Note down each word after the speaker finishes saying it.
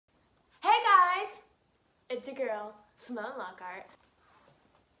It's your girl, Simone Lockhart.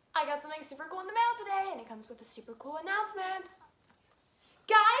 I got something super cool in the mail today, and it comes with a super cool announcement.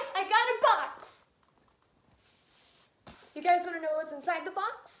 Guys, I got a box! You guys want to know what's inside the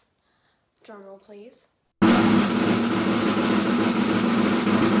box? Drum roll, please.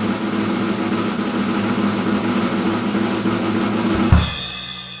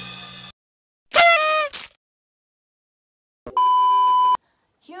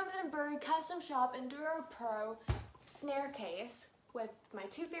 Humes Berg Custom Shop Enduro Pro snare case with my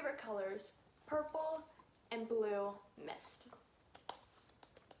two favorite colors, purple and blue mist.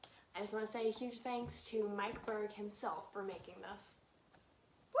 I just want to say a huge thanks to Mike Berg himself for making this.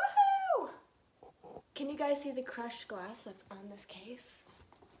 Woohoo! Can you guys see the crushed glass that's on this case?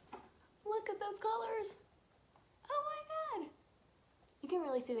 Look at those colors! Oh my god! You can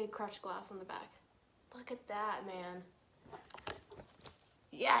really see the crushed glass on the back. Look at that, man.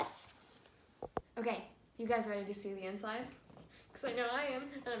 Yes! Okay, you guys ready to see the inside? Because I know I am,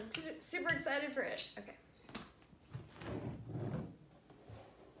 and I'm super excited for it. Okay.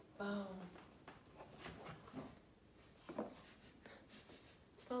 Boom.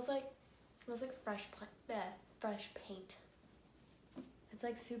 It smells like fresh paint. It's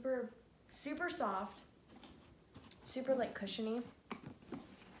like super soft, super like cushiony.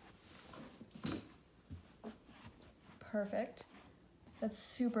 Perfect. That's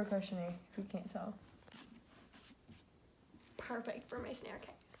super cushiony, if you can't tell. Perfect for my snare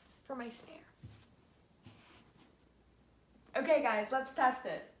case, for my snare. Okay guys, let's test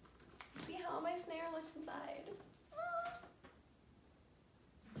it. See how my snare looks inside.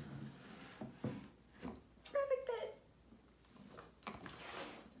 Perfect fit.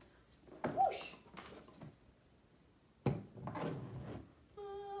 Whoosh.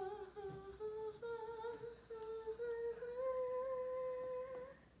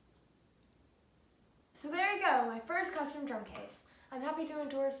 So there you go, my first custom drum case. I'm happy to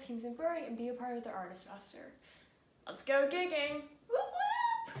endorse Humes Berg and be a part of their artist roster. Let's go gigging! Whoop whoop!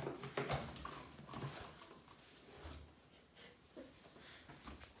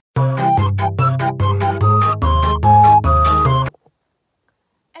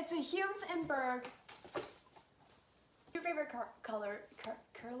 It's a Humes Berg. Your favorite colors?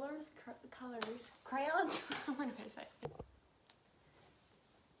 Crayons? What did I say?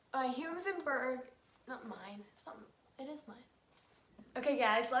 Humes Berg. Not mine. It's not. It is mine. Okay,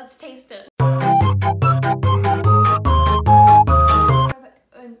 guys, let's taste it.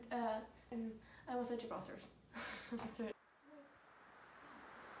 And I almost said Gibraltar's. That's right.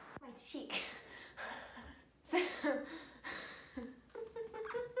 My cheek.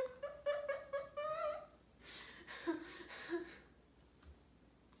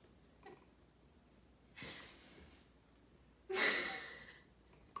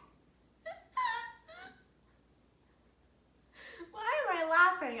 Why am I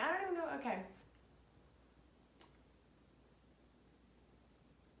laughing? I don't even know. Okay.